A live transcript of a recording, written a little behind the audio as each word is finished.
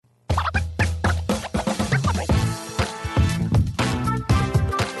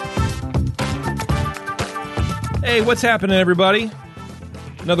Hey, what's happening, everybody?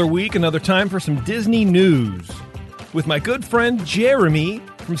 Another week, another time for some Disney news with my good friend Jeremy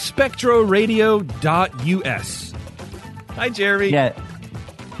from SpectroRadio.us. Hi, Jeremy. Yeah,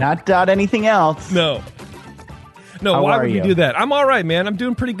 not dot anything else. No. How Why are would we you? do that? I'm all right, man. I'm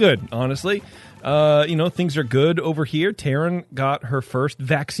doing pretty good, honestly. Things are good over here. Taryn got her first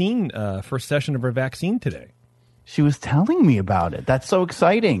session of her vaccine today. She was telling me about it. That's so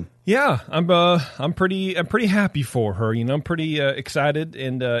exciting. Yeah, I'm pretty happy for her. I'm pretty excited,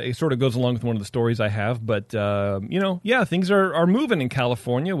 and it sort of goes along with one of the stories I have. But things are moving in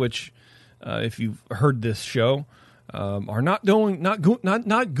California, which, if you've heard this show, are not going well.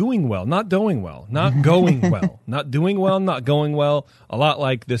 A lot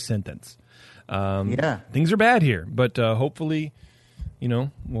like this sentence. Things are bad here, but hopefully,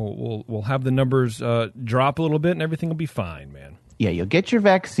 we'll have the numbers drop a little bit, and everything will be fine, man. Yeah, you'll get your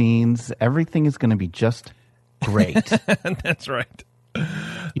vaccines. Everything is going to be just great. That's right. You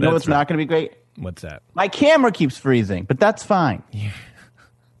know what's not going to be great? What's that? My camera keeps freezing, but that's fine. Yeah.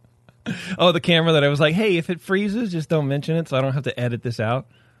 Oh, the camera that I was like, hey, if it freezes, just don't mention it so I don't have to edit this out.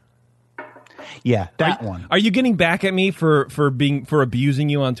 Yeah, that one. Are you getting back at me for abusing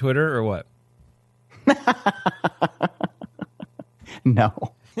you on Twitter or what?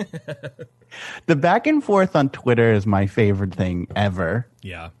 No. The back and forth on Twitter is my favorite thing ever.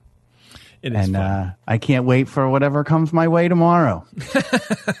 Yeah. It is fun. I can't wait for whatever comes my way tomorrow.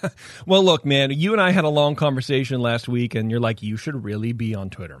 Well, look, man, you and I had a long conversation last week, and you're like, you should really be on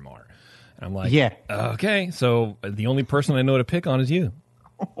Twitter more. And I'm like, yeah. Okay, so the only person I know to pick on is you.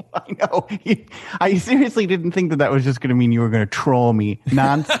 I know. I seriously didn't think that was just going to mean you were going to troll me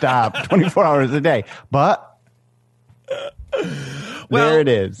nonstop 24 hours a day. But there it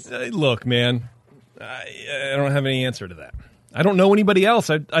is. Look, man, I don't have any answer to that. I don't know anybody else.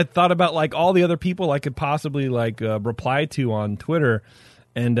 I thought about like all the other people I could possibly reply to on Twitter,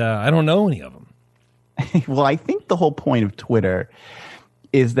 and I don't know any of them. Well, I think the whole point of Twitter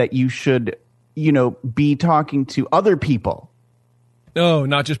is that you should, be talking to other people. Oh,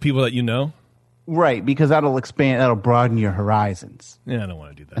 not just people that you know? Right, because that'll broaden your horizons. Yeah, I don't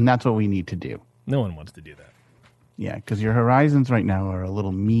want to do that. And that's what we need to do. No one wants to do that. Yeah, because your horizons right now are a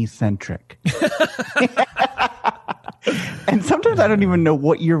little me-centric. And sometimes I don't even know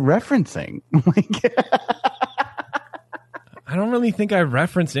what you're referencing. I don't really think I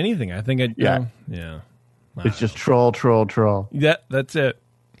referenced anything. I think yeah. It's just troll. Yeah, that's it.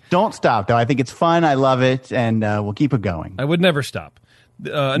 Don't stop, though. I think it's fun. I love it, and we'll keep it going. I would never stop.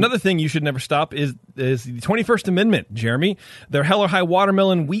 Another thing you should never stop is the 21st Amendment, Jeremy. Their Hell or High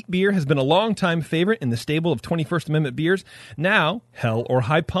Watermelon Wheat Beer has been a long-time favorite in the stable of 21st Amendment beers. Now, Hell or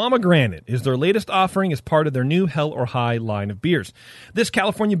High Pomegranate is their latest offering as part of their new Hell or High line of beers. This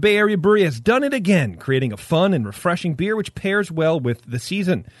California Bay Area brewery has done it again, creating a fun and refreshing beer which pairs well with the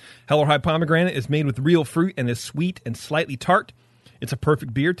season. Hell or High Pomegranate is made with real fruit and is sweet and slightly tart. It's a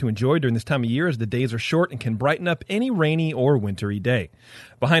perfect beer to enjoy during this time of year as the days are short and can brighten up any rainy or wintry day.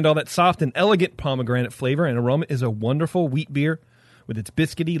 Behind all that soft and elegant pomegranate flavor and aroma is a wonderful wheat beer with its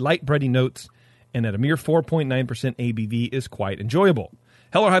biscuity, light bready notes, and at a mere 4.9% ABV is quite enjoyable.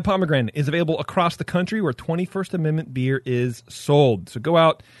 Hell or High Pomegranate is available across the country where 21st Amendment beer is sold. So go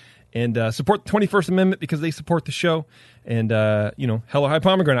out and support the 21st Amendment because they support the show. And, Hell or High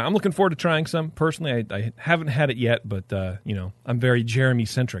Pomegranate. I'm looking forward to trying some. Personally, I haven't had it yet, but, I'm very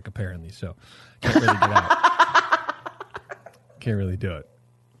Jeremy-centric, apparently, so can't really get out. Can't really do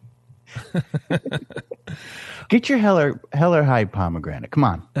it. Get your Hell or High Pomegranate. Come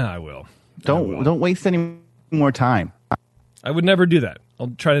on. I will. Don't waste any more time. I would never do that.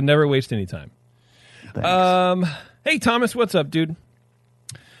 I'll try to never waste any time. Thanks. Hey, Thomas, what's up, dude?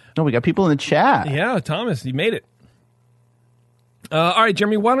 No, we got people in the chat. Yeah, Thomas, you made it. All right,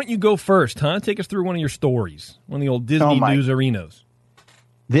 Jeremy, why don't you go first, huh? Take us through one of your stories, one of the old Disney news arenas.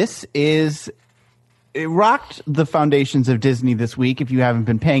 It rocked the foundations of Disney this week, if you haven't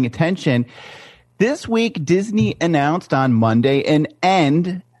been paying attention. This week, Disney announced on Monday an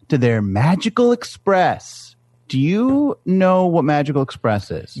end to their Magical Express. Do you know what Magical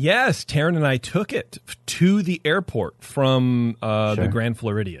Express is? Yes, Taryn and I took it to the airport from the Grand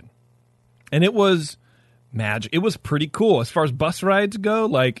Floridian. And it was magic. It was pretty cool. As far as bus rides go,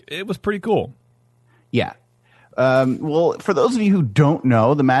 it was pretty cool. Yeah. Well, for those of you who don't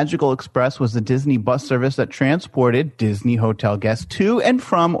know, the Magical Express was a Disney bus service that transported Disney hotel guests to and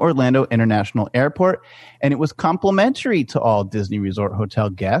from Orlando International Airport, and it was complimentary to all Disney Resort hotel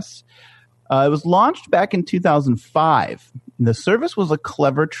guests. It was launched back in 2005. The service was a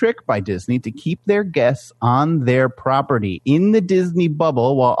clever trick by Disney to keep their guests on their property in the Disney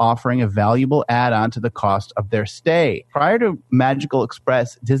bubble while offering a valuable add-on to the cost of their stay. Prior to Magical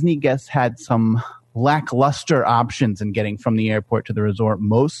Express, Disney guests had some lackluster options in getting from the airport to the resort,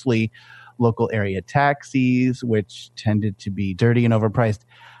 mostly local area taxis, which tended to be dirty and overpriced.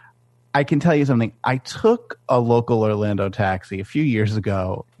 I can tell you something. I took a local Orlando taxi a few years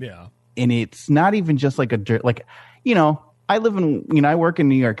ago. Yeah. And it's not even just like I work in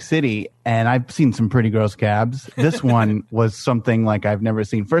New York City, and I've seen some pretty gross cabs. This one was something like I've never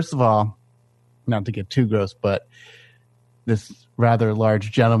seen. First of all, not to get too gross, but this rather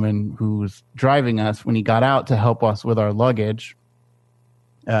large gentleman who was driving us, when he got out to help us with our luggage,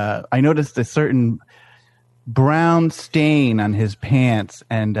 I noticed a certain brown stain on his pants,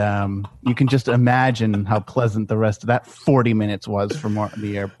 and you can just imagine how pleasant the rest of that 40 minutes was from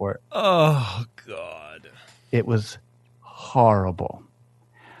the airport. Oh, God. It was horrible.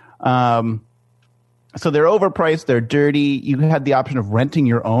 So they're overpriced, they're dirty. You had the option of renting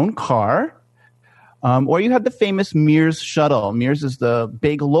your own car, or you had the famous Mears shuttle. Mears is the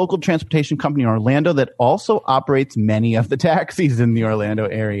big local transportation company in Orlando that also operates many of the taxis in the Orlando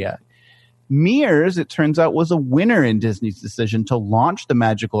area. Mears, it turns out, was a winner in Disney's decision to launch the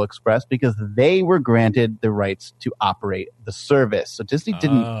Magical Express because they were granted the rights to operate the service. So Disney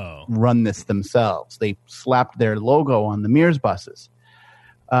didn't run this themselves. They slapped their logo on the Mears buses.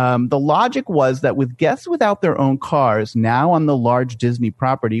 The logic was that with guests without their own cars now on the large Disney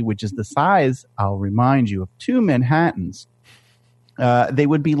property, which is the size, I'll remind you, of 2 Manhattans, they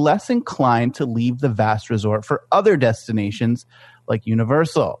would be less inclined to leave the vast resort for other destinations like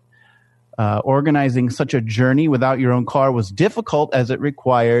Universal. Organizing such a journey without your own car was difficult as it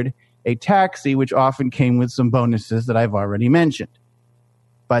required a taxi, which often came with some bonuses that I've already mentioned.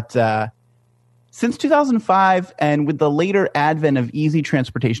 But since 2005, and with the later advent of easy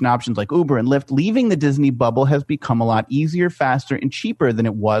transportation options like Uber and Lyft, leaving the Disney bubble has become a lot easier, faster, and cheaper than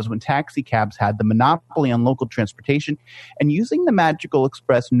it was when taxi cabs had the monopoly on local transportation, and using the Magical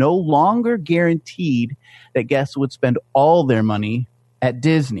Express no longer guaranteed that guests would spend all their money at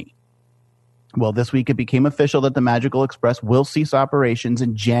Disney. Well, this week it became official that the Magical Express will cease operations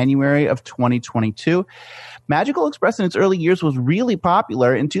in January of 2022. Magical Express in its early years was really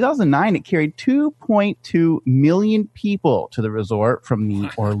popular. In 2009, it carried 2.2 million people to the resort from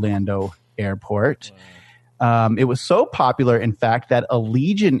the Orlando airport. It was so popular, in fact, that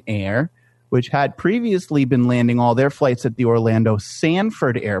Allegiant Air, which had previously been landing all their flights at the Orlando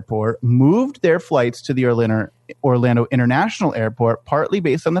Sanford Airport, moved their flights to the Orlando International Airport, partly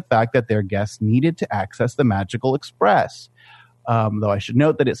based on the fact that their guests needed to access the Magical Express. Though I should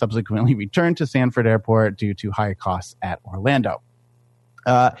note that it subsequently returned to Sanford Airport due to high costs at Orlando.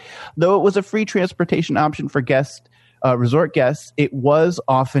 Though it was a free transportation option for resort guests, it was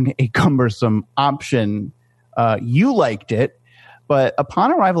often a cumbersome option. You liked it. But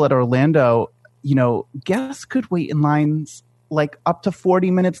upon arrival at Orlando, guests could wait in lines like up to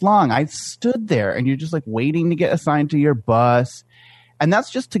 40 minutes long. I stood there and you're just like waiting to get assigned to your bus. And that's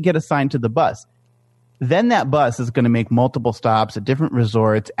just to get assigned to the bus. Then that bus is going to make multiple stops at different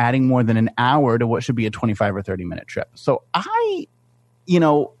resorts, adding more than an hour to what should be a 25 or 30-minute trip. So I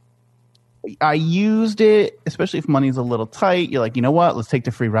used it, especially if money's a little tight. You're like, you know what? Let's take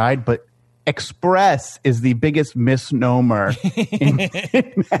the free ride. But Express is the biggest misnomer in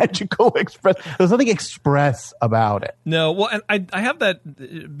Magical Express. There's nothing express about it. No, well, and I have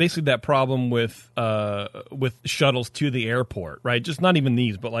basically that problem with shuttles to the airport, right? Just not even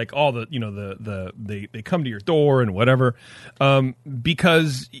these, but like all they come to your door and whatever,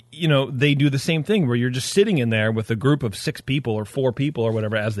 because they do the same thing where you're just sitting in there with a group of 6 people or 4 people or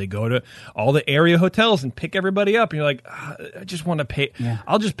whatever as they go to all the area hotels and pick everybody up, and you're like, I just want to pay. Yeah.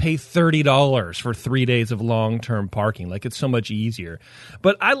 I'll just pay $30 for 3 days of long-term parking. Like, it's so much easier.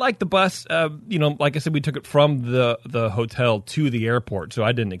 But I like the bus. Like I said, we took it from the hotel to the airport, so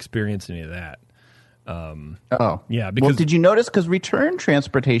I didn't experience any of that. Yeah. Because did you notice? Because return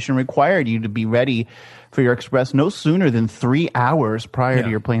transportation required you to be ready for your express no sooner than 3 hours prior to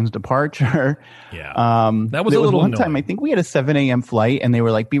your plane's departure. Yeah. That was a little one annoying. time. I think we had a 7 a.m. flight, and they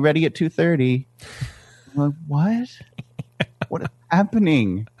were like, "Be ready at 2:30." I'm like, what? What is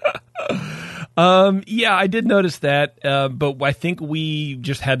happening? Yeah, I did notice that, but I think we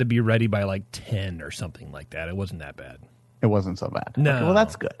just had to be ready by like 10 or something like that. It wasn't that bad. It wasn't so bad. No. Okay, well,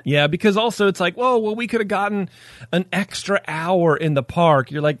 that's good. Yeah, because also it's like, well, we could have gotten an extra hour in the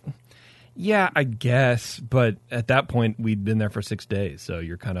park. You're like, yeah, I guess, but at that point we'd been there for 6 days, so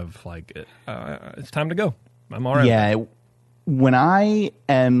you're kind of like, it's time to go. I'm all right. Yeah. when I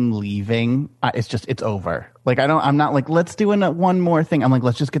am leaving, it's over. Like, I'm not like, let's do one more thing. I'm like,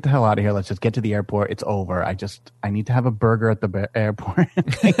 let's just get the hell out of here. Let's just get to the airport. It's over. I need to have a burger at the airport.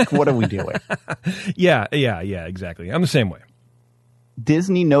 Like, what are we doing? Yeah, exactly. I'm the same way.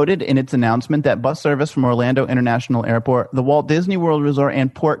 Disney noted in its announcement that bus service from Orlando International Airport, the Walt Disney World Resort,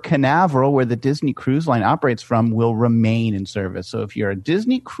 and Port Canaveral, where the Disney Cruise Line operates from, will remain in service. So if you're a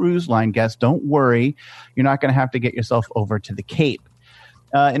Disney Cruise Line guest, don't worry. You're not going to have to get yourself over to the Cape.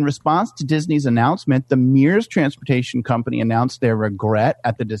 In response to Disney's announcement, the Mears Transportation Company announced their regret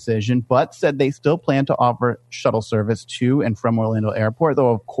at the decision, but said they still plan to offer shuttle service to and from Orlando Airport, though,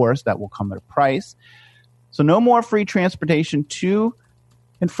 of course, that will come at a price. So no more free transportation to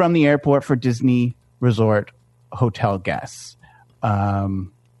and from the airport for Disney Resort hotel guests. And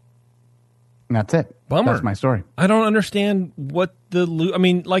that's it. Bummer. That's my story. I don't understand what I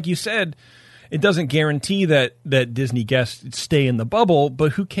mean, like you said, it doesn't guarantee that Disney guests stay in the bubble,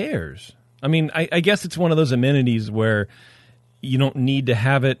 but who cares? I mean, I guess it's one of those amenities where you don't need to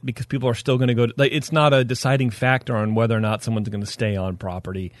have it because people are still going to go to, like, it's not a deciding factor on whether or not someone's going to stay on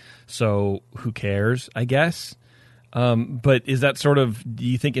property. So who cares, I guess? But is that sort of, do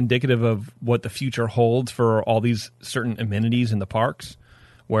you think, indicative of what the future holds for all these certain amenities in the parks,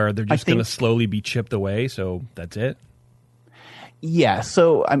 where they're just going to slowly be chipped away? So that's it. Yeah.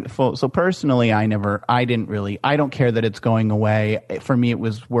 So personally, I don't care that it's going away. For me, it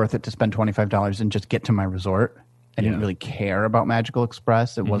was worth it to spend $25 and just get to my resort. I didn't really care about Magical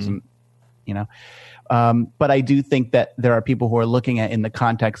Express. It wasn't, but I do think that there are people who are looking at it in the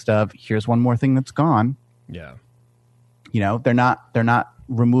context of, here's one more thing that's gone. Yeah. They're not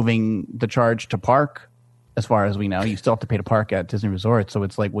removing the charge to park, as far as we know. You still have to pay to park at Disney Resort. So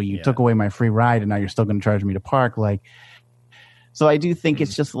it's like, well, you took away my free ride and now you're still going to charge me to park. Like, so I do think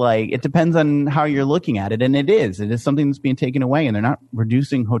it's just like, it depends on how you're looking at it. And it is something that's being taken away, and they're not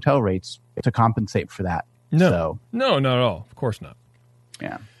reducing hotel rates to compensate for that. No, not at all. Of course not.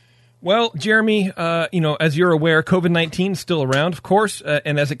 Yeah. Well, Jeremy, as you're aware, COVID-19 is still around, of course,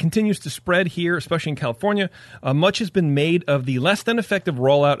 and as it continues to spread here, especially in California, much has been made of the less than effective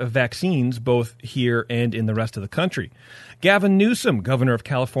rollout of vaccines, both here and in the rest of the country. Gavin Newsom, governor of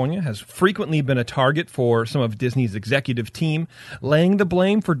California, has frequently been a target for some of Disney's executive team, laying the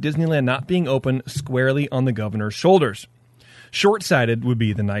blame for Disneyland not being open squarely on the governor's shoulders. Short-sighted would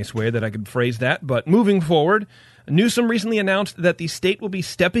be the nice way that I could phrase that, but moving forward, Newsom recently announced that the state will be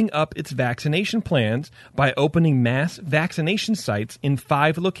stepping up its vaccination plans by opening mass vaccination sites in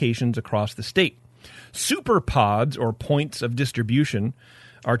 5 locations across the state. Super pods, or points of distribution,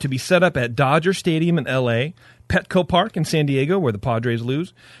 are to be set up at Dodger Stadium in L.A., Petco Park in San Diego, where the Padres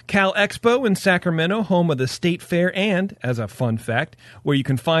lose, Cal Expo in Sacramento, home of the State Fair, and, as a fun fact, where you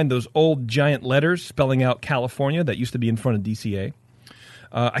can find those old giant letters spelling out California that used to be in front of DCA.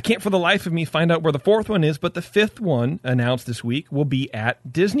 I can't for the life of me find out where the 4th one is, but the 5th one announced this week will be at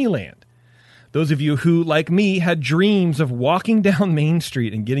Disneyland. Those of you who, like me, had dreams of walking down Main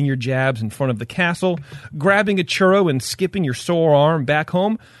Street and getting your jabs in front of the castle, grabbing a churro and skipping your sore arm back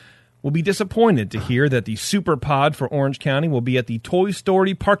home, will be disappointed to hear that the Super Pod for Orange County will be at the Toy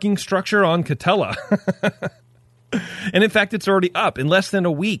Story parking structure on Catella. And in fact, it's already up in less than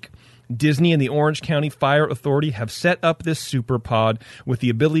a week. Disney and the Orange County Fire Authority have set up this super pod with the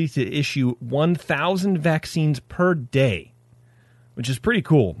ability to issue 1,000 vaccines per day, which is pretty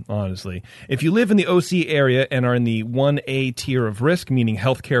cool, honestly. If you live in the OC area and are in the 1A tier of risk, meaning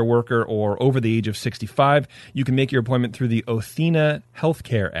healthcare worker or over the age of 65, you can make your appointment through the Othina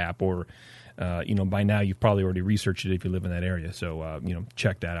Healthcare app, or by now you've probably already researched it if you live in that area. So,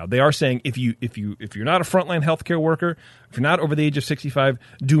 check that out. They are saying if you're not a frontline healthcare worker, if you're not over the age of 65,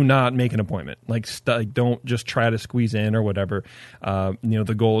 do not make an appointment. Don't just try to squeeze in or whatever.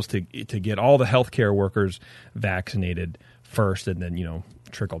 The goal is to get all the healthcare workers vaccinated first, and then,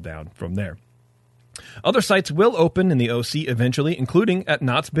 trickle down from there. Other sites will open in the OC eventually, including at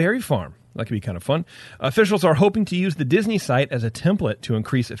Knott's Berry Farm. That could be kind of fun. Officials are hoping to use the Disney site as a template to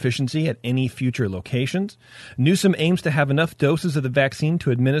increase efficiency at any future locations. Newsom aims to have enough doses of the vaccine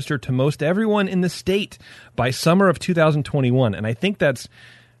to administer to most everyone in the state by summer of 2021. And I think that's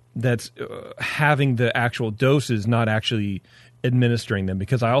having the actual doses, not actually administering them,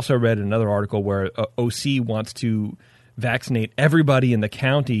 because I also read another article where OC wants to vaccinate everybody in the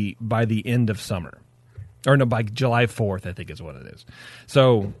county by the end of summer. Or no, by July 4th, I think is what it is.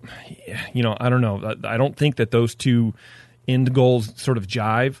 So, I don't know. I don't think that those two end goals sort of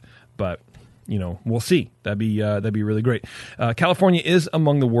jive, but, we'll see. That'd be really great. California is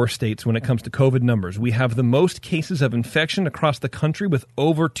among the worst states when it comes to COVID numbers. We have the most cases of infection across the country with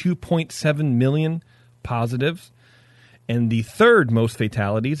over 2.7 million positives. and the third most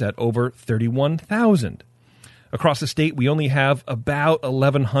fatalities at over 31,000. Across the state, we only have about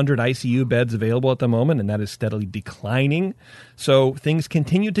 1,100 ICU beds available at the moment, and that is steadily declining. So things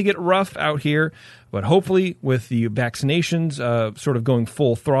continue to get rough out here, but hopefully with the vaccinations sort of going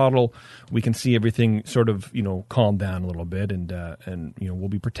full throttle, we can see everything sort of, calm down a little bit, and we'll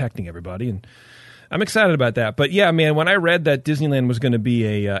be protecting everybody. And I'm excited about that. But yeah, man, when I read that Disneyland was going to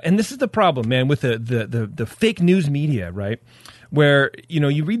be and this is the problem, man, with the fake news media, right? Where,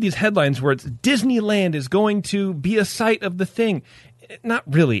 you read these headlines where it's Disneyland is going to be a site of the thing. Not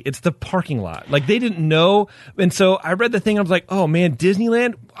really. It's the parking lot. Like, they didn't know. And so I read the thing. I was like, oh, man,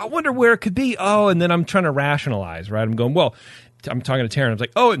 Disneyland? I wonder where it could be. Oh, and then I'm trying to rationalize, right? I'm going, well, I'm talking to Taryn. I was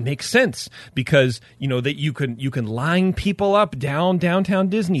like, oh, it makes sense because, that you can line people up downtown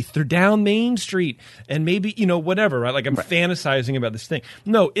Disney, through down Main Street, and maybe, whatever, right? Like, I'm fantasizing about this thing.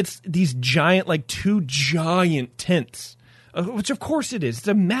 No, it's these giant, like 2 giant tents. Which of course it is. It's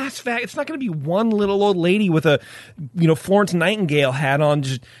a mass fact. It's not going to be one little old lady with a, Florence Nightingale hat on,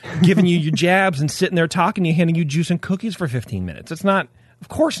 just giving you your jabs and sitting there talking to you, handing you juice and cookies for 15 minutes. It's not. Of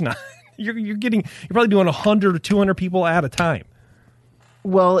course not. You're probably doing 100 or 200 people at a time.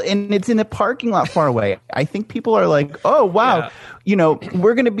 Well, and it's in a parking lot far away. I think people are like, oh, wow,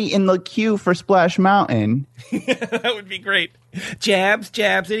 we're going to be in the queue for Splash Mountain. That would be great. Jabs,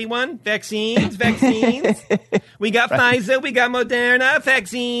 anyone? Vaccines. We got Pfizer, we got Moderna,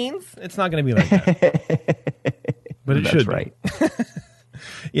 vaccines. It's not going to be like that. But it should be. Right.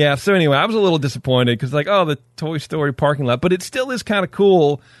 Yeah, so anyway, I was a little disappointed because the Toy Story parking lot. But it still is kind of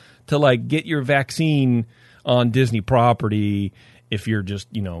cool to, get your vaccine on Disney property. If you're just,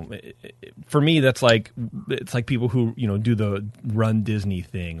 for me, it's like people who, do the Run Disney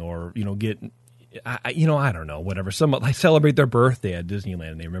thing or, I don't know, whatever. I celebrate their birthday at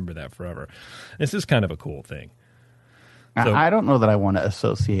Disneyland and they remember that forever. This is kind of a cool thing. So, I don't know that I want to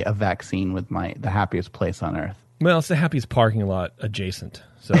associate a vaccine with the happiest place on earth. Well, it's the happiest parking lot adjacent.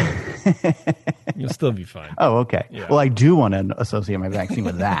 So you'll still be fine. Oh, okay. Yeah. Well, I do want to associate my vaccine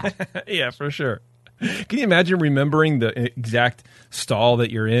with that. Yeah, for sure. Can you imagine remembering the exact stall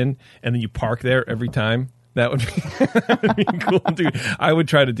that you're in and then you park there every time? That would be cool, dude. I would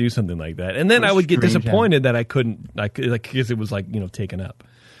try to do something like that. And then I would get disappointed that I couldn't, because it was taken up.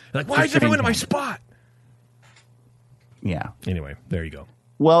 Like, why is everyone in my spot? Yeah. Anyway, there you go.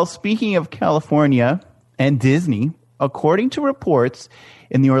 Well, speaking of California and Disney, according to reports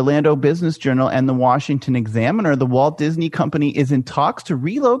in the Orlando Business Journal and the Washington Examiner, the Walt Disney Company is in talks to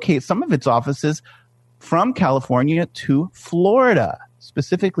relocate some of its offices from California to Florida,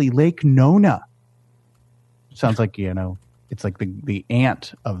 specifically Lake Nona. Sounds like, it's like the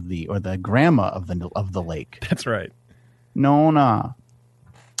aunt of or the grandma of the lake. That's right. Nona.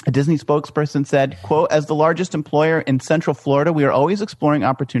 A Disney spokesperson said, quote, as the largest employer in Central Florida, we are always exploring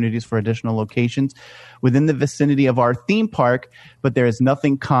opportunities for additional locations within the vicinity of our theme park, but there is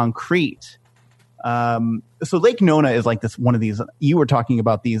nothing concrete. So Lake Nona is like one of these, you were talking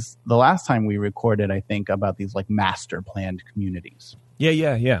about these the last time we recorded, I think, about these like master planned communities.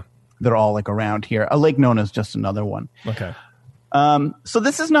 Yeah. They're all around here. Lake Nona is just another one. Okay. So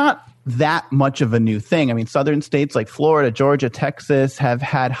this is not that much of a new thing. I mean, southern states like Florida, Georgia, Texas have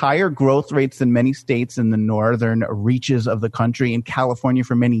had higher growth rates than many states in the northern reaches of the country, in California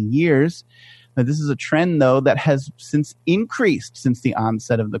for many years. Now, this is a trend, though, that has since increased since the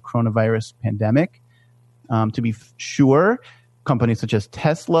onset of the coronavirus pandemic. To be sure, companies such as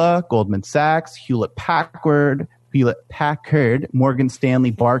Tesla, Goldman Sachs, Hewlett-Packard, Morgan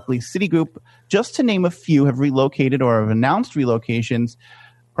Stanley, Barclays, Citigroup, just to name a few, have relocated or have announced relocations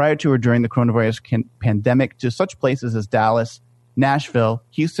prior to or during the coronavirus pandemic to such places as Dallas, Nashville,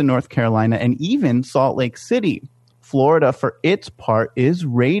 Houston, North Carolina, and even Salt Lake City. Florida, for its part, is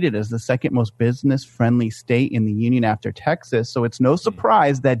rated as the second most business-friendly state in the union after Texas. So it's no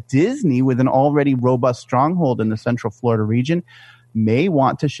surprise that Disney, with an already robust stronghold in the Central Florida region, may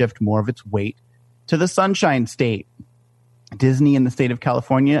want to shift more of its weight to the Sunshine State. Disney and the state of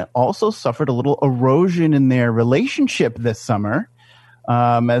California also suffered a little erosion in their relationship this summer,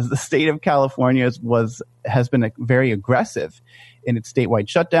 as the state of California has been very aggressive in its statewide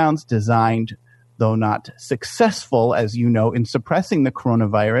shutdowns, designed, though not successful, as you know, in suppressing the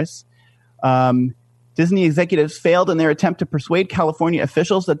coronavirus. Disney executives failed in their attempt to persuade California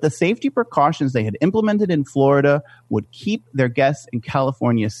officials that the safety precautions they had implemented in Florida would keep their guests in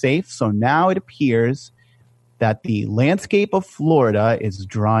California safe. So now it appears that the landscape of Florida is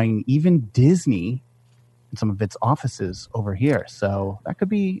drawing even Disney and some of its offices over here. So that could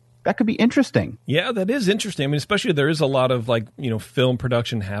be interesting. Yeah, that is interesting. I mean, especially there is a lot of film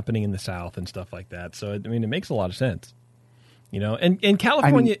production happening in the South and stuff like that. So, I mean, it makes a lot of sense. And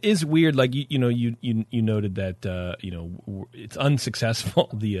California is weird. Like you noted that it's unsuccessful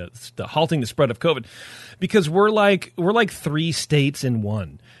the halting the spread of COVID because we're like 3 states in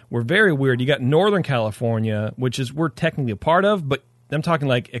one. We're very weird. You got Northern California, which is we're technically a part of, but I'm talking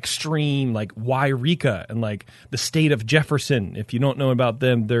like extreme, like Wairika and like the state of Jefferson. If you don't know about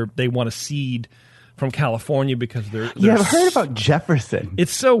them, they want to cede from California because they're I've heard about Jefferson.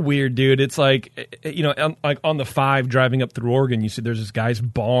 It's so weird, dude. It's like, like on the 5 driving up through Oregon, you see there's this guy's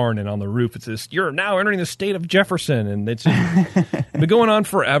barn, and on the roof it says, "You're now entering the state of Jefferson," and it's been going on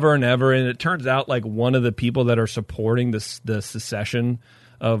forever and ever. And it turns out like one of the people that are supporting the secession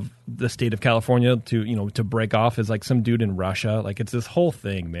of the state of California to break off is like some dude in Russia. Like it's this whole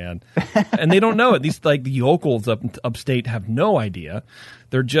thing, man. And they don't know it. These like the yokels upstate have no idea.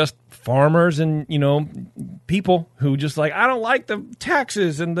 They're just farmers and, people who just like, I don't like the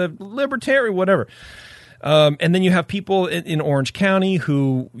taxes and the libertarian, whatever. And then you have people in Orange County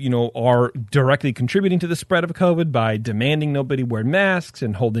who, are directly contributing to the spread of COVID by demanding nobody wear masks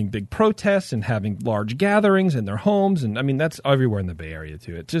and holding big protests and having large gatherings in their homes. And I mean, that's everywhere in the Bay Area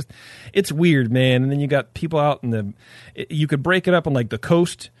too. It's weird, man. And then you got people out you could break it up on like the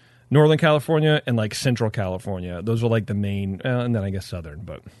coast, Northern California and like Central California. Those are like the main, and then I guess Southern,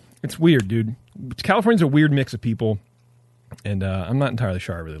 but it's weird, dude. California's a weird mix of people. And I'm not entirely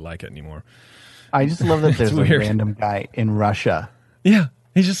sure I really like it anymore. I just love that there's a random guy in Russia. Yeah,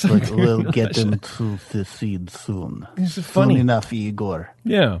 he's just like, we'll get them to secede soon. He's just funny. Soon enough, Igor.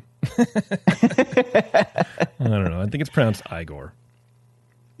 Yeah. I don't know. I think it's pronounced Igor.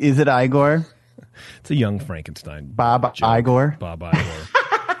 Is it Igor? It's a young Frankenstein. Bob Igor? Bob Igor.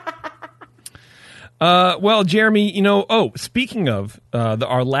 Well, Jeremy, speaking of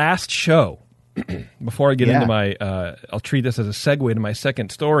our last show, before I get into my, I'll treat this as a segue to my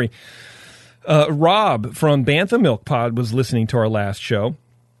second story. Rob from Bantha Milk Pod was listening to our last show,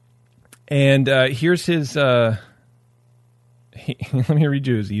 and here's his. Let me read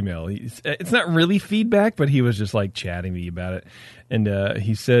you his email. It's not really feedback, but he was just like chatting to me about it. And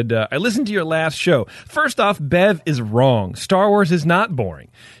he said, I listened to your last show. First off, Bev is wrong. Star Wars is not boring.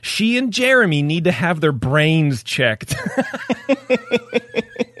 She and Jeremy need to have their brains checked.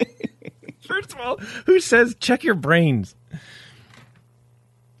 First of all, who says check your brains?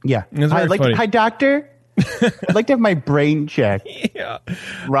 Yeah. Hi, doctor. I'd like to have my brain checked. Yeah.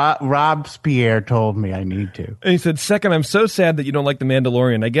 Rob Spierre told me I need to. And he said, second, I'm so sad that you don't like The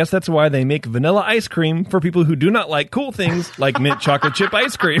Mandalorian. I guess that's why they make vanilla ice cream for people who do not like cool things like mint chocolate chip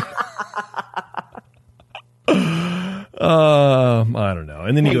ice cream. I don't know.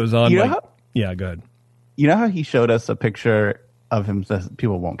 And then he goes on. Yeah, go ahead. You know how he showed us a picture of him?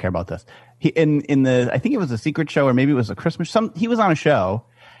 People won't care about this. I think it was a secret show or maybe it was a Christmas. He was on a show.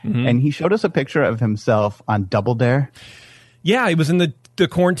 Mm-hmm. And he showed us a picture of himself on Double Dare. Yeah, he was in the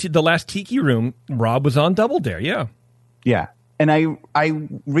last Tiki Room. Rob was on Double Dare. Yeah, yeah. And I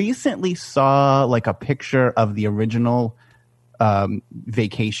recently saw like a picture of the original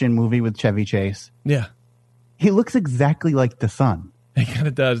Vacation movie with Chevy Chase. Yeah, he looks exactly like the son. He kind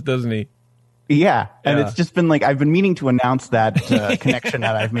of does, doesn't he? Yeah, and it's just been like I've been meaning to announce that connection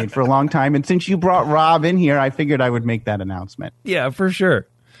that I've made for a long time. And since you brought Rob in here, I figured I would make that announcement. Yeah, for sure.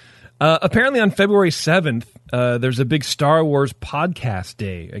 Apparently on February 7th, there's a big Star Wars podcast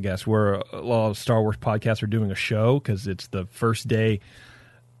day, I guess, where a lot of Star Wars podcasts are doing a show because it's the first day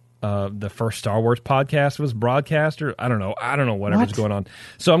the first Star Wars podcast was broadcast, or I don't know whatever's going on.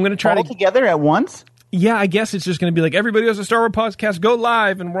 So I'm going to try all together at once? Yeah, I guess it's just going to be like everybody has a Star Wars podcast, go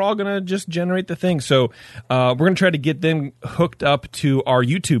live, and we're all going to just generate the thing. So we're going to try to get them hooked up to our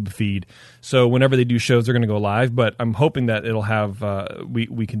YouTube feed. So whenever they do shows, they're going to go live. But I'm hoping that it'll have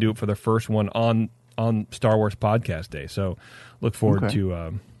we can do it for the first one on Star Wars Podcast Day. So look forward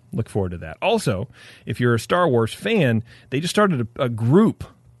to that. Also, if you're a Star Wars fan, they just started a group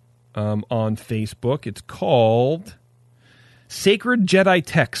on Facebook. It's called Sacred Jedi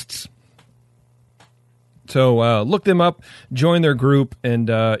Texts. So look them up, join their group, and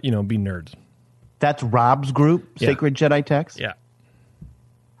be nerds. That's Rob's group, Sacred Jedi Texts? Yeah.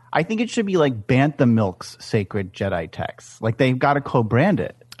 I think it should be like Bantha Milk's Sacred Jedi Texts. Like they've got to co-brand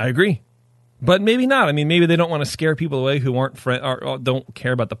it. I agree. But maybe not. I mean, maybe they don't want to scare people away who aren't or don't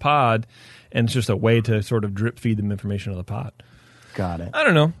care about the pod, and it's just a way to sort of drip feed them information of the pod. Got it. I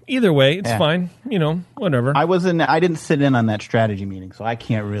don't know. Either way, it's fine. Whatever. I didn't sit in on that strategy meeting, so I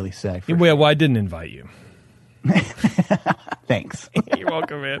can't really say. Well, I didn't invite you. Thanks. You're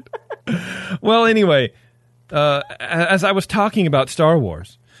welcome, man. Well, anyway, as I was talking about Star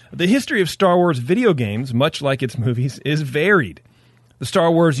Wars, the history of Star Wars video games, much like its movies, is varied. The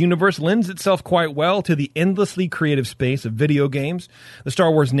Star Wars universe lends itself quite well to the endlessly creative space of video games. The Star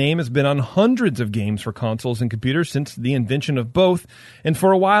Wars name has been on hundreds of games for consoles and computers since the invention of both, and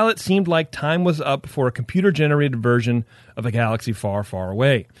for a while it seemed like time was up for a computer-generated version of a galaxy far, far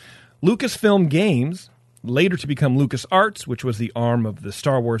away. Lucasfilm Games, later to become LucasArts, which was the arm of the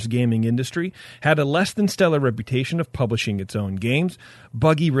Star Wars gaming industry, had a less than stellar reputation of publishing its own games.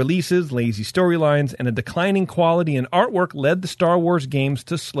 Buggy releases, lazy storylines, and a declining quality in artwork led the Star Wars games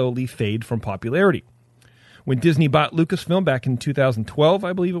to slowly fade from popularity. When Disney bought Lucasfilm back in 2012,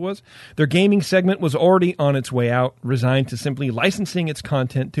 I believe it was, their gaming segment was already on its way out, resigned to simply licensing its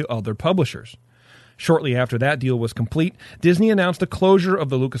content to other publishers. Shortly after that deal was complete, Disney announced the closure of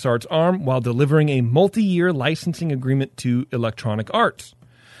the LucasArts arm while delivering a multi-year licensing agreement to Electronic Arts.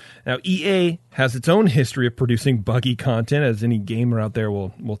 Now, EA has its own history of producing buggy content, as any gamer out there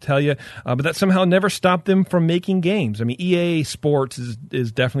will tell you, but that somehow never stopped them from making games. I mean, EA Sports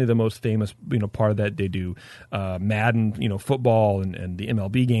is definitely the most famous part of that. They do Madden, football, and the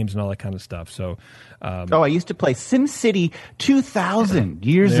MLB games and all that kind of stuff. So, I used to play SimCity 2000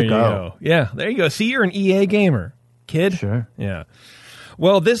 years ago. Yeah, there you go. See, you're an EA gamer, kid. Sure. Yeah.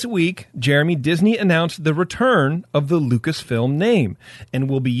 Well, this week, Jeremy, Disney announced the return of the Lucasfilm name and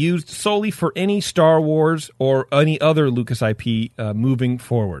will be used solely for any Star Wars or any other Lucas IP moving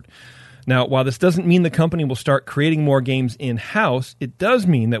forward. Now, while this doesn't mean the company will start creating more games in-house, it does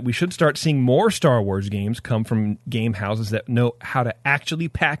mean that we should start seeing more Star Wars games come from game houses that know how to actually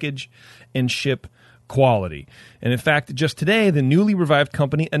package and ship quality. And in fact, just today, the newly revived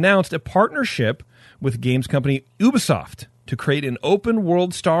company announced a partnership with games company Ubisoft to create an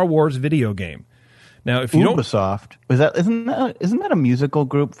open-world Star Wars video game. Now, if you Ubisoft, isn't that a musical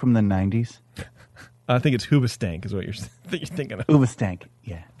group from the 90s? I think it's Hoobastank is what you're thinking of. Ubisoft,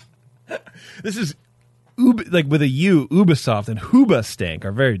 yeah. This is like with a U. Ubisoft and Hoobastank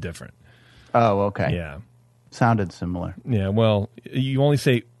are very different. Oh, okay. Yeah, sounded similar. Yeah, well, you only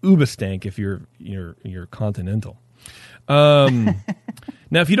say Ubistank if you're continental.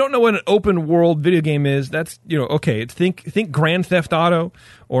 Now, if you don't know what an open world video game is, that's, okay. Think Grand Theft Auto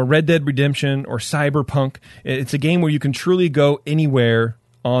or Red Dead Redemption or Cyberpunk. It's a game where you can truly go anywhere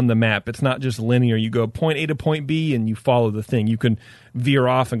on the map. It's not just linear. You go point A to point B and you follow the thing. You can veer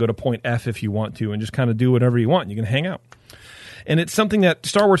off and go to point F if you want to and just kind of do whatever you want. You can hang out. And it's something that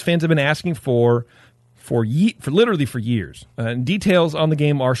Star Wars fans have been asking for literally for years. Details on the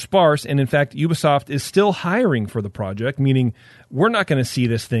game are sparse, and in fact, Ubisoft is still hiring for the project, meaning we're not going to see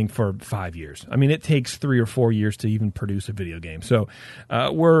this thing for 5 years. I mean, it takes 3 or 4 years to even produce a video game. So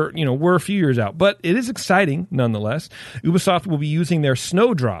we're a few years out, but it is exciting nonetheless. Ubisoft will be using their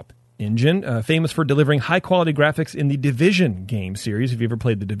Snowdrop engine, famous for delivering high-quality graphics in the Division game series. If you ever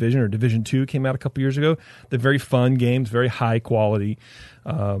played the Division, or Division 2 came out a couple years ago, they're very fun games, very high quality.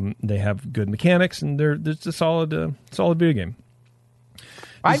 They have good mechanics, and they're just a solid video game.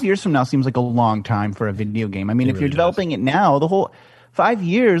 5 years from now seems like a long time for a video game. I mean, if you're developing it now, the whole 5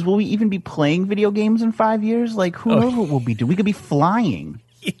 years, will we even be playing video games in 5 years? Like, who knows what we'll be doing? We could be flying.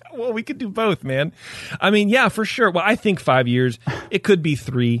 Yeah, well, we could do both, man. I mean, yeah, for sure. Well, I think 5 years. It could be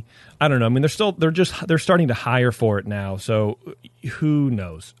 3. I don't know. I mean, they're starting to hire for it now. So who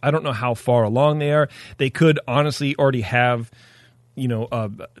knows? I don't know how far along they are. They could honestly already have,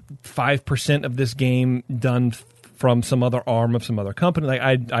 5% of this game done from some other arm of some other company. Like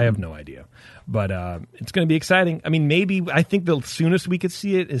I have no idea, but it's going to be exciting. I mean, I think the soonest we could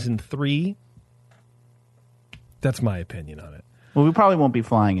see it is in 3. That's my opinion on it. Well, we probably won't be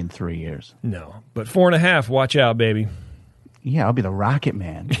flying in 3 years. No, but 4.5. Watch out, baby. Yeah, I'll be the Rocket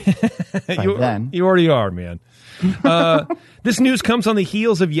Man. You already are, man. This news comes on the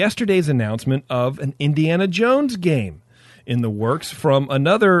heels of yesterday's announcement of an Indiana Jones game in the works from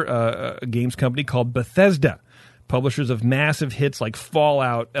another games company called Bethesda, publishers of massive hits like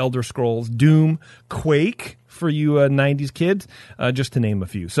Fallout, Elder Scrolls, Doom, Quake, for you 90s kids, just to name a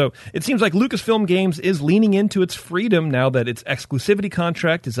few. So it seems like Lucasfilm Games is leaning into its freedom now that its exclusivity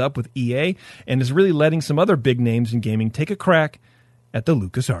contract is up with EA and is really letting some other big names in gaming take a crack at the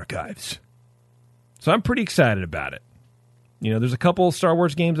Lucas archives. So I'm pretty excited about it. There's a couple of Star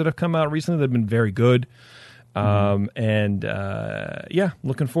Wars games that have come out recently that have been very good. Looking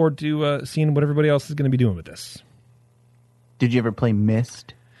forward to seeing what everybody else is going to be doing with this. Did you ever play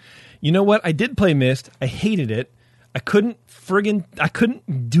Myst? You know what? I did play Myst. I hated it. I couldn't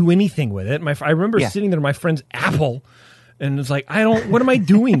do anything with it. I remember sitting there at my friend's Apple and it's like, what am I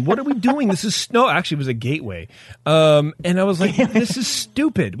doing? What are we doing? This is actually it was a gateway. And I was like, this is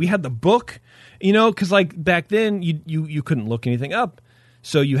stupid. We had the book, because like back then you couldn't look anything up.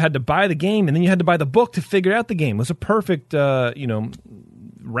 So you had to buy the game, and then you had to buy the book to figure out the game. It was a perfect,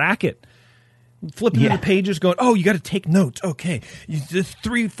 racket. Flipping through the pages, going, oh, you got to take notes. Okay, this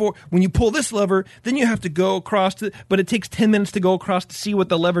 3, 4. When you pull this lever, then you have to go across but it takes 10 minutes to go across to see what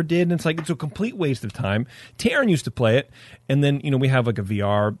the lever did, and it's a complete waste of time. Taryn used to play it, and then we have like a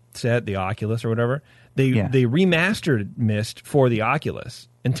VR set, the Oculus or whatever. They remastered Myst for the Oculus,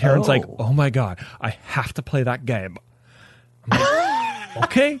 and Taryn's like, oh my god, I have to play that game. I'm like,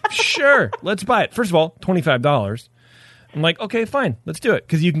 okay, sure, let's buy it. First of all, $25. I'm like, okay, fine, let's do it,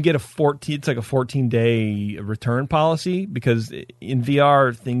 because you can get it's like a 14-day return policy, because in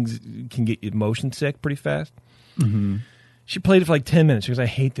VR things can get you motion sick pretty fast. Mm-hmm. She played it for like 10 minutes. She goes, I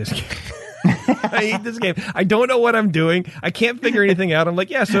hate this game. I hate this game. I don't know what I'm doing. I can't figure anything out. I'm like,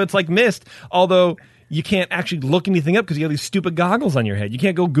 yeah, so it's like Myst, although you can't actually look anything up because you have these stupid goggles on your head. You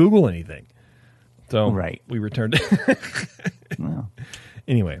can't go Google anything. So we returned it. Well,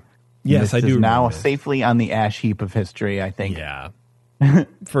 anyway. Yes, Myst I do. Is now this. Safely on the ash heap of history, I think. Yeah,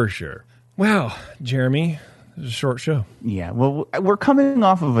 for sure. Wow, Jeremy, it was a short show. Yeah, well, we're coming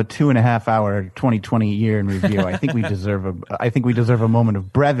off of a 2.5-hour 2020 year in review. I think we deserve a moment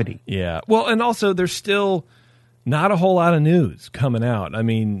of brevity. Yeah, well, and also there's still not a whole lot of news coming out. I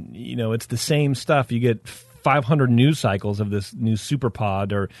mean, it's the same stuff. You get 500 news cycles of this new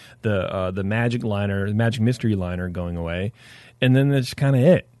SuperPod or the Magic Liner, the Magic Mystery Liner going away, and then that's kind of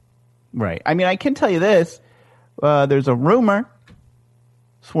it. Right. I mean, I can tell you this. There's a rumor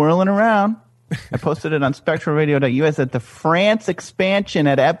swirling around. I posted it on SpectralRadio.us that the France expansion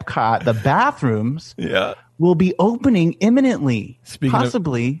at Epcot, the bathrooms, will be opening imminently.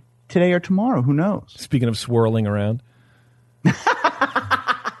 Possibly today or tomorrow. Who knows? Speaking of swirling around.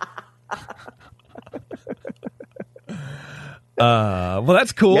 Well,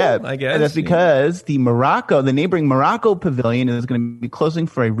 that's cool, I guess. That's because the neighboring Morocco pavilion is going to be closing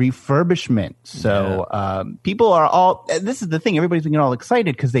for a refurbishment. So people are this is the thing, everybody's getting all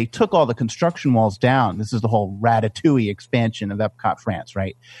excited because they took all the construction walls down. This is the whole Ratatouille expansion of Epcot France,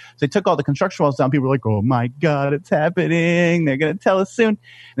 right? So they took all the construction walls down. People were like, oh my God, it's happening. They're going to tell us soon. And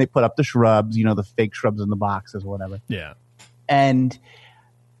they put up the shrubs, the fake shrubs in the boxes, whatever. Yeah. And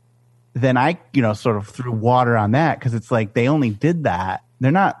then I, sort of threw water on that because it's like they only did that. They're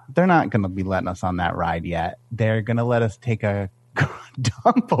not going to be letting us on that ride yet. They're going to let us take a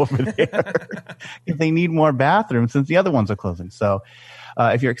dump over there if they need more bathrooms since the other ones are closing. So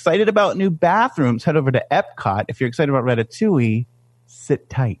if you're excited about new bathrooms, head over to Epcot. If you're excited about Ratatouille, sit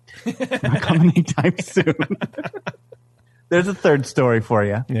tight. It's not coming anytime soon. There's a third story for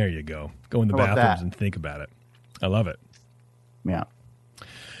you. There you go. Go in the bathrooms and think about it. I love it. Yeah.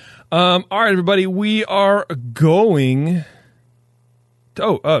 All right, everybody, we are going.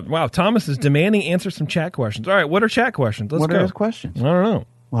 Wow, Thomas is demanding answer some chat questions. All right, what are chat questions? Let's go. What are his questions? I don't know.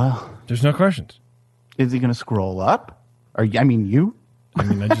 Well, there's no questions. Is he going to scroll up? You?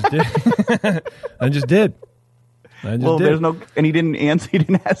 I just did. I just did. There's no, and he didn't answer. He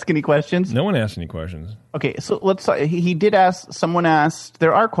didn't ask any questions. No one asked any questions. Okay, so let's. He did ask. Someone asked.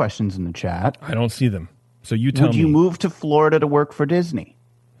 There are questions in the chat. I don't see them. So you tell me. Would you move to Florida to work for Disney?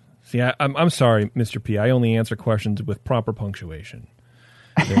 See, I'm sorry, Mr. P. I only answer questions with proper punctuation.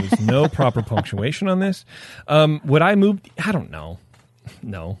 There's no proper punctuation on this. Would I move? I don't know.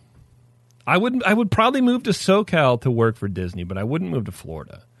 No. I would probably move to SoCal to work for Disney, but I wouldn't move to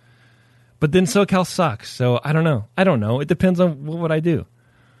Florida. But then SoCal sucks, so I don't know. It depends on what I do.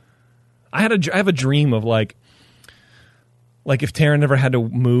 I have a dream of like if Taryn never had to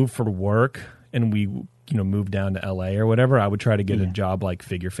move for work and we move down to LA or whatever, I would try to get a job like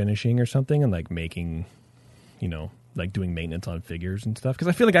figure finishing or something and like making, like doing maintenance on figures and stuff. Cause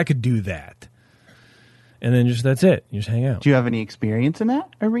I feel like I could do that. And then that's it. You just hang out. Do you have any experience in that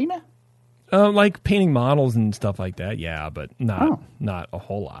arena? Like painting models and stuff like that. Yeah, but not a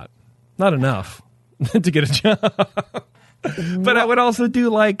whole lot. Not enough to get a job. But I would also do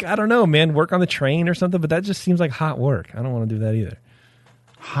like, I don't know, man, work on the train or something. But that just seems like hot work. I don't want to do that either.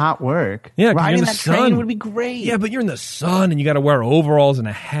 Hot work. Yeah, riding that train would be great. Yeah, but you're in the sun and you got to wear overalls and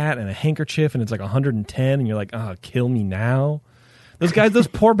a hat and a handkerchief and it's like 110 and you're like, kill me now. Those guys, those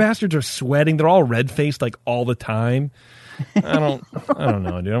poor bastards are sweating. They're all red faced like all the time. I don't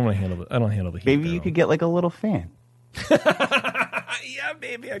know, dude. I don't handle the heat. Maybe you could get like a little fan. Yeah,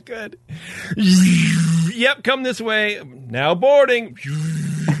 maybe I could. Yep, come this way. Now boarding.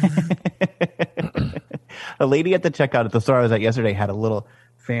 A lady at the checkout at the store I was at yesterday had a little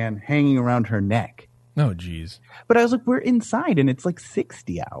fan hanging around her neck. Oh, geez. But I was like, we're inside and it's like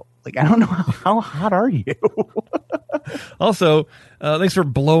 60 out. Like, I don't know. How hot are you? Also, thanks for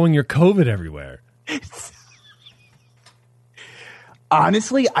blowing your COVID everywhere.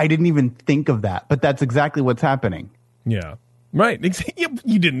 Honestly, I didn't even think of that, but that's exactly what's happening. Yeah. Right.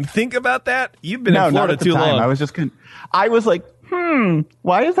 You didn't think about that? You've been in Florida not at the too time. long. I was like,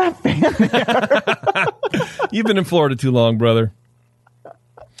 why is that fan there? You've been in Florida too long, brother.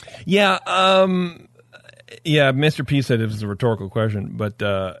 Yeah. Yeah. Mr. P said it was a rhetorical question, but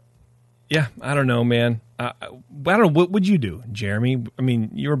yeah, I don't know, man. I don't know. What would you do, Jeremy? I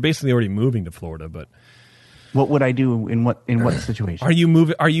mean, you were basically already moving to Florida, but what would I do in what situation?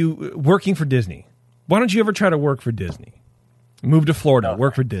 Are you working for Disney? Why don't you ever try to work for Disney? Move to Florida,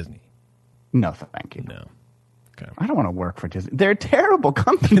 work for Disney. No, thank you. No. Okay. I don't want to work for Disney. They're a terrible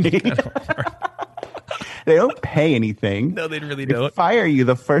company. They don't pay anything. No, they really They don't. fire you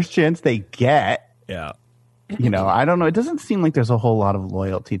the first chance they get. Yeah. I don't know. It doesn't seem like there's a whole lot of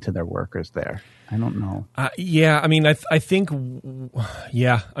loyalty to their workers there. I don't know. Yeah, I mean, I think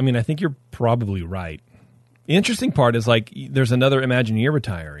you're probably right. The interesting part is like there's another Imagineer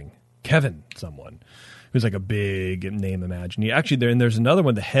retiring, Kevin, someone who's like a big name Imagineer. Actually, there's another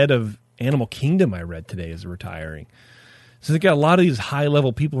one. The head of Animal Kingdom I read today is retiring. So they got a lot of these high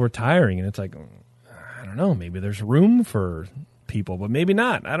level people retiring, and it's like, I don't know, maybe there's room for people, but maybe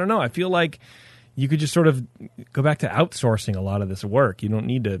not. I don't know. I feel like you could just sort of go back to outsourcing a lot of this work. You don't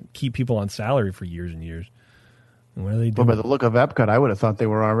need to keep people on salary for years and years. And what are they doing? Well, by the look of Epcot, I would have thought they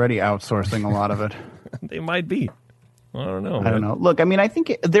were already outsourcing a lot of it. They might be. I don't know. I don't know. Look, I mean, I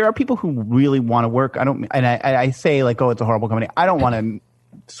think there are people who really want to work. I say like, oh, it's a horrible company. I don't want to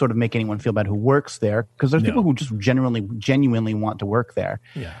sort of make anyone feel bad who works there, because there's people who just genuinely want to work there.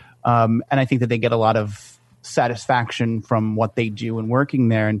 Yeah. And I think that they get a lot of satisfaction from what they do in working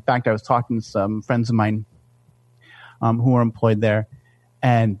there. In fact, I was talking to some friends of mine who are employed there,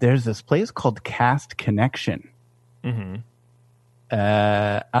 and there's this place called Cast Connection. Mm-hmm.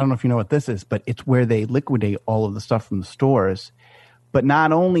 I don't know if you know what this is, but it's where they liquidate all of the stuff from the stores. But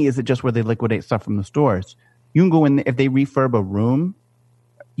not only is it just where they liquidate stuff from the stores, you can go in, if they refurb a room,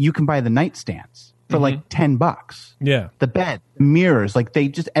 you can buy the nightstands for like $10. Yeah. The bed, the mirrors, like they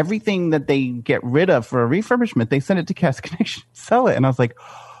just, everything that they get rid of for a refurbishment, they send it to Cast Connection, sell it. And I was like,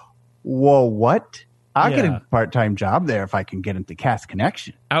 whoa, what? I'll get a part-time job there if I can get into Cast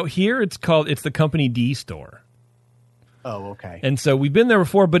Connection. Out here, it's the Company D store. Oh, okay. And so we've been there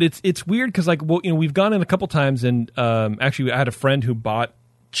before, but it's weird because we've gone in a couple times, and actually I had a friend who bought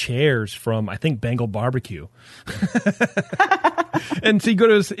chairs from, I think, Bengal Barbecue. And so you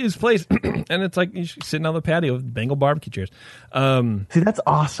go to his place, and it's like he's sitting on the patio with Bengal Barbecue chairs. See, that's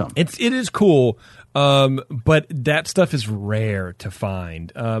awesome. It is cool, but that stuff is rare to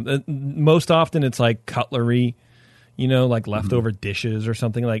find. Most often it's like cutlery, like leftover dishes or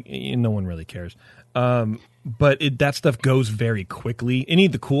something. Like no one really cares. But that stuff goes very quickly. Any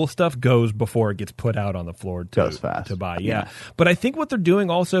of the cool stuff goes before it gets put out on the floor goes fast to buy. Yeah. But I think what they're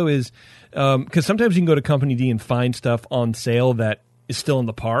doing also is, because sometimes you can go to Company D and find stuff on sale that is still in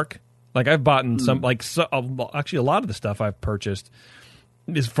the park. Like I've bought actually a lot of the stuff I've purchased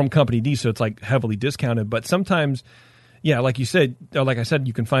is from Company D, so it's like heavily discounted. But sometimes, like you said, or like I said,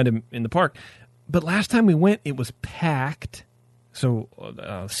 you can find them in the park. But last time we went, it was packed. So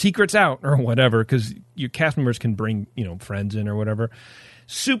secrets out or whatever, because your cast members can bring friends in or whatever.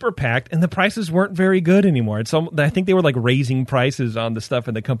 Super packed, and the prices weren't very good anymore. I think they were like raising prices on the stuff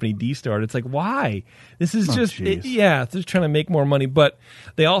in the Company D store. It's like, why? This is they're just trying to make more money. But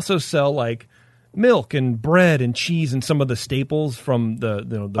they also sell like milk and bread and cheese and some of the staples from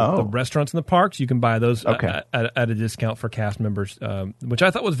the restaurants in the parks. You can buy those at a discount for cast members, which I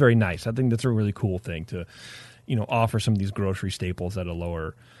thought was very nice. I think that's a really cool thing to offer some of these grocery staples at a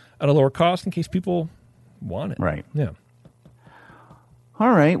lower cost in case people want it. Right. Yeah. All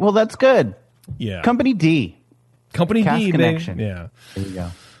right. Well, that's good. Yeah. Company D. Company Cast D. Connection. Yeah. There you go.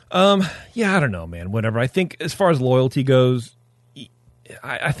 Yeah, I don't know, man. Whatever. I think as far as loyalty goes,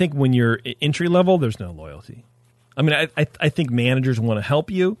 I think when you're entry level, there's no loyalty. I mean, I think managers want to help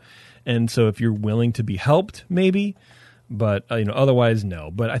you, and so if you're willing to be helped, maybe. But otherwise,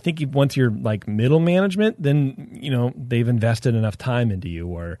 no. But I think once you're like middle management, then they've invested enough time into you,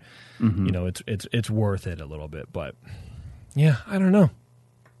 where it's worth it a little bit. But yeah, I don't know.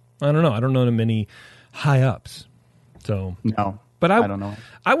 I don't know many high ups. So no, but I don't know.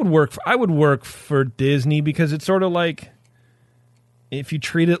 I would work for Disney because it's sort of like if you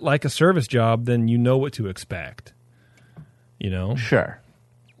treat it like a service job, then you know what to expect. Sure,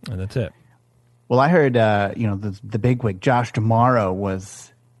 and that's it. Well, I heard, the bigwig, Josh D'Amaro,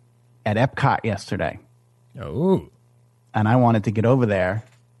 was at Epcot yesterday. Oh. And I wanted to get over there.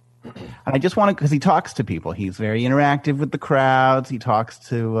 And I just wanted, because he talks to people. He's very interactive with the crowds. He talks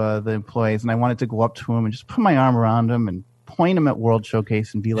to the employees. And I wanted to go up to him and just put my arm around him and point them at World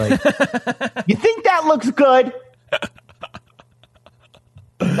Showcase and be like, "You think that looks good?"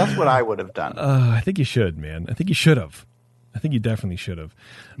 That's what I would have done. I think you should, man. I think you should have. I think you definitely should have.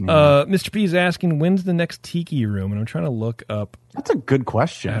 Mr. P is asking, when's the next Tiki Room? And I'm trying to look up. That's a good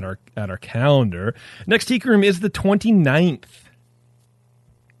question. At our calendar. Next Tiki Room is the 29th.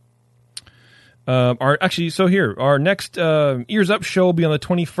 Our next Ears Up show will be on the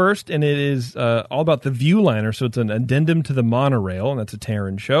 21st, and it is all about the Viewliner, so it's an addendum to the monorail, and that's a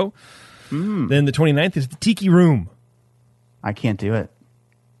Terran show. Then the 29th is the Tiki Room. I can't do it.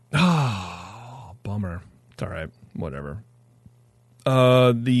 Oh, bummer. It's all right. Whatever.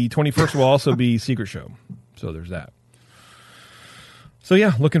 The 21st will also be Secret Show, so there's that. So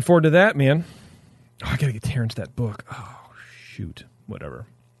yeah, looking forward to that, man. Oh, I gotta get Terrence that book. Oh, shoot. Whatever.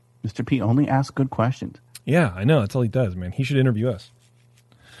 Mr. P only asks good questions. Yeah, I know. That's all he does, man. He should interview us.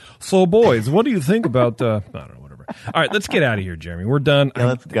 So, boys, what do you think about... I don't know, whatever. All right, let's get out of here, Jeremy. We're done. Yeah,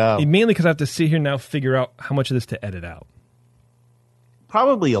 let's go. Mainly because I have to sit here now figure out how much of this to edit out.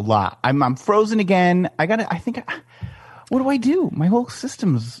 Probably a lot. I'm frozen again. What do I do? My whole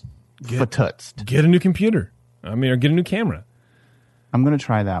system's fatutzed. Get a new computer. Or get a new camera. I'm going to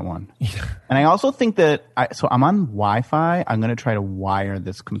try that one. And I also think that, I'm on Wi-Fi. I'm going to try to wire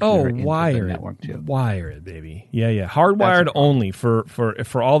this computer into the network too. Wire it, baby. Yeah. Hardwired only.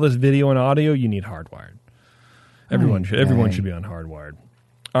 For all this video and audio, you need hardwired. Everyone should be on hardwired.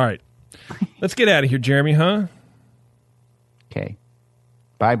 All right. Let's get out of here, Jeremy, huh? Okay.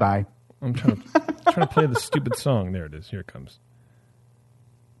 Bye-bye. I'm trying to play the stupid song. There it is. Here it comes.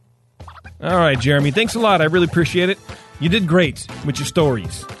 All right, Jeremy. Thanks a lot. I really appreciate it. You did great with your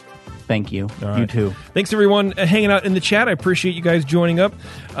stories. Thank you. All right. You too. Thanks, everyone, hanging out in the chat. I appreciate you guys joining up.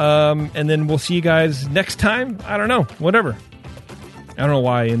 And then we'll see you guys next time. I don't know. Whatever. I don't know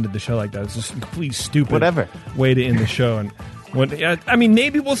why I ended the show like that. It's just a completely stupid way to end the show. And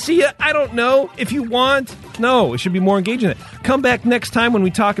maybe we'll see you. I don't know. If you want. No, it should be more engaging. Come back next time when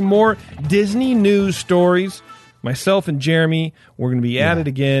we talk more Disney news stories. Myself and Jeremy, we're going to be at it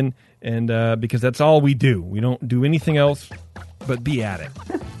again. And because that's all we do. We don't do anything else but be at it.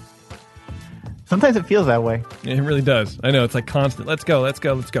 Sometimes it feels that way. It really does. I know. It's like constant. Let's go. All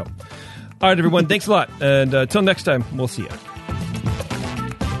right, everyone. Thanks a lot. And until next time, we'll see you.